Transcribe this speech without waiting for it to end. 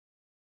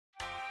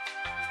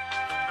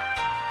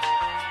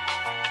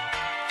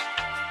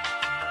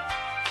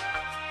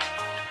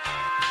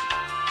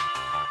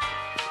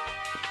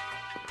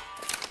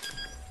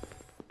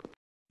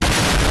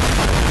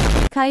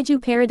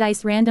Kaiju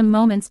Paradise Random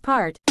Moments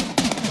Part.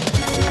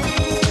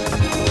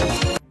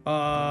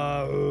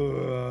 I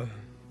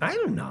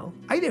don't know.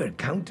 I never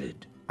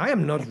counted. I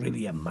am not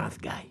really a math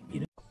guy,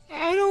 you know?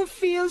 I don't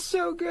feel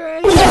so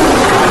good.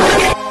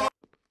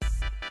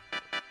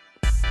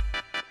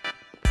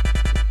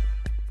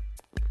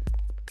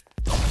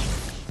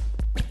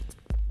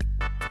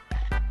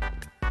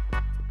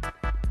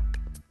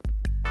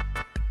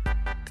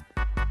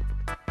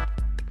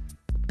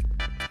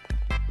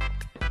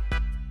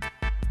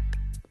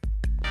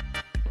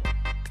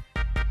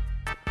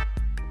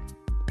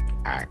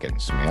 I can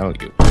smell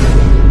you.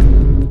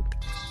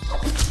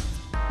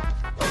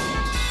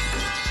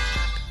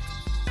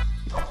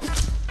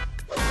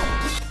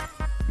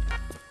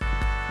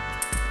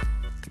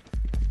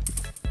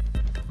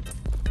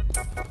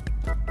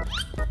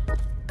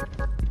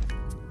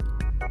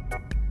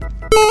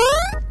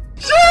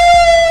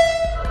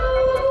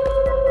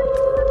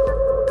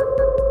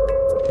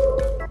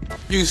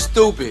 You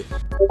stupid.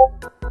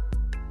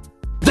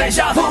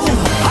 Deja vu,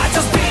 I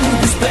just been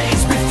in this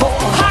place before.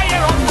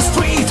 Higher on the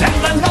street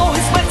and I know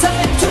it's my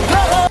time to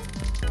go.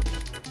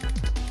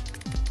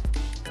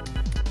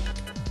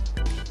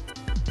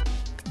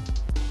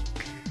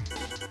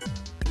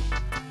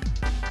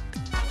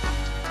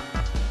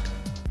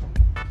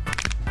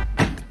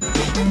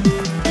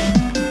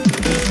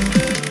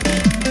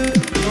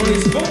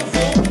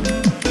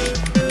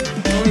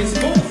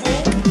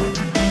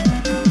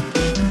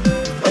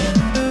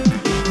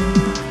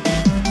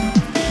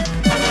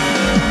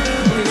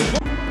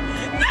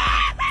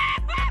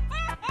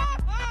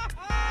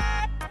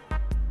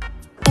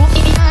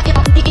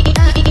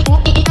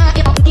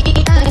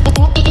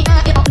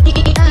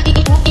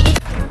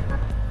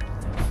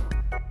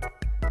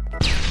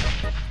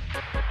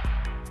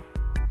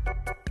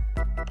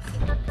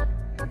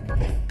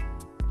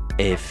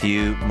 A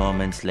few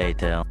moments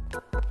later.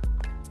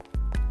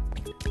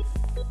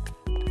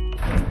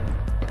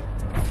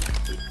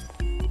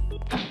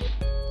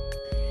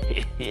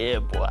 Yeah,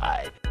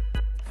 boy.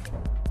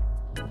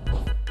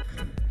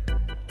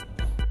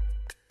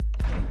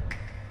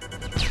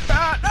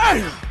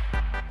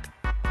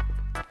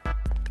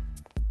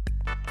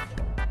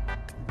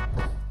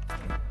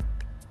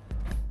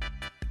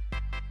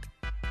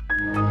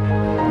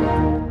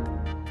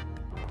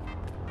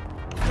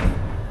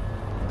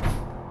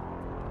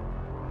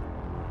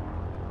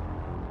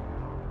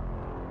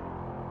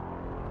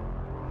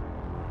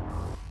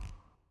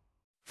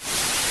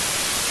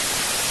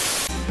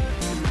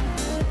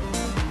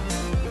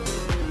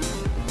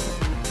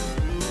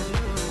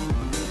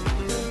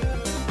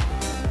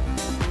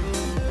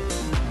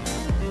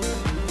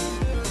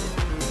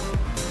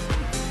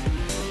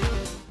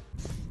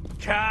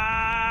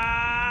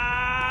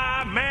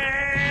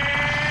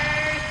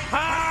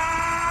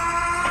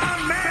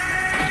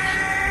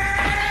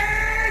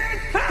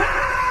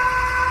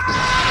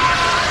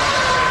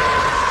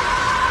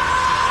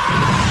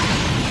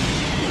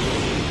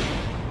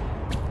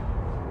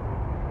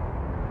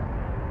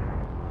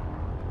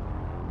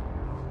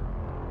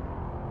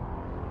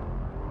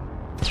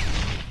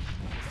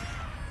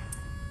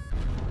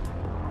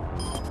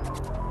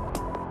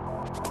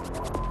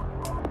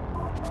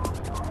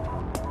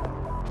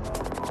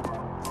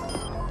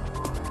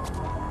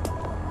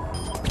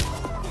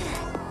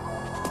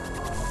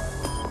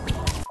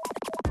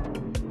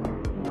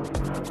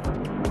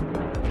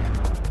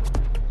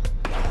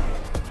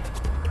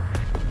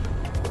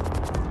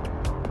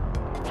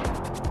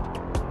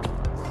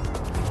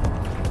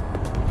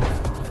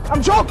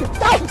 I'm joking!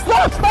 Stop!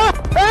 Stop!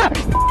 Stop! Stop!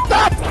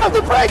 Stop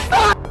the brake!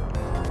 Stop!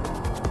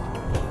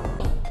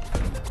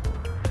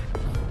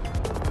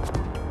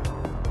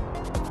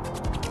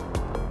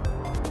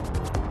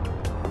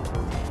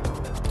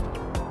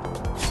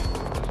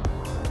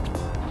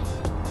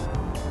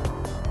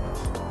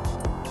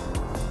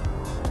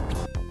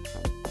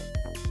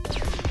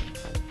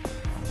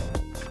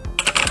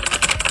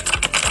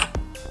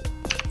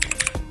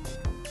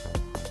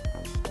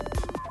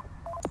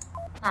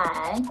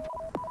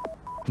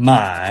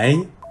买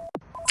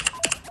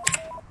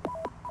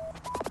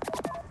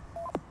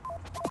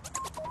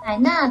买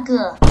那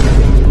个，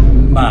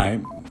买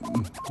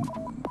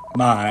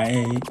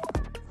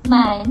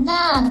买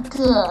那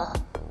个，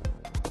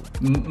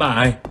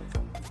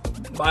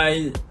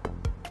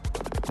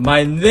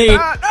买那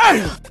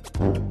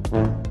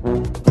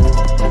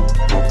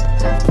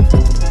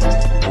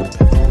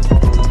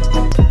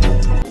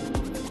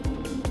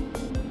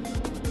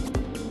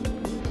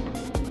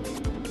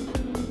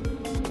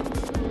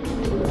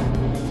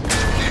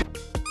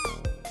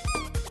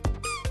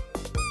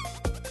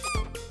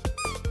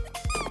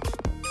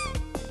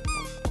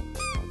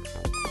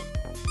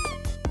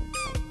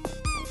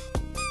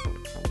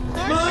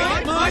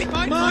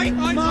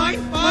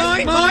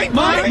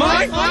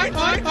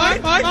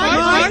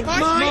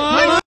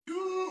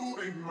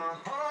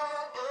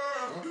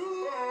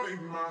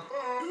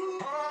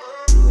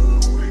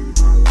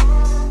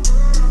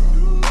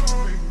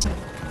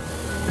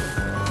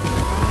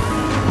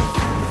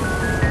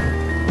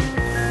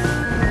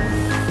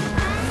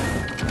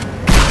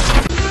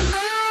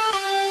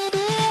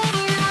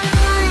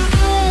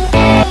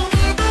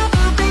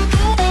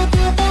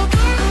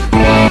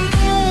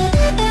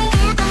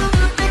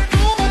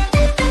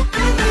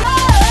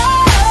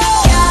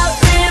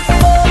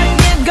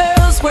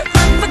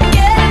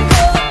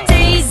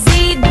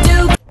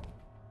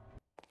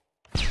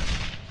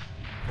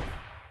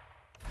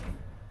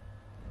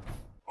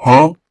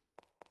Huh?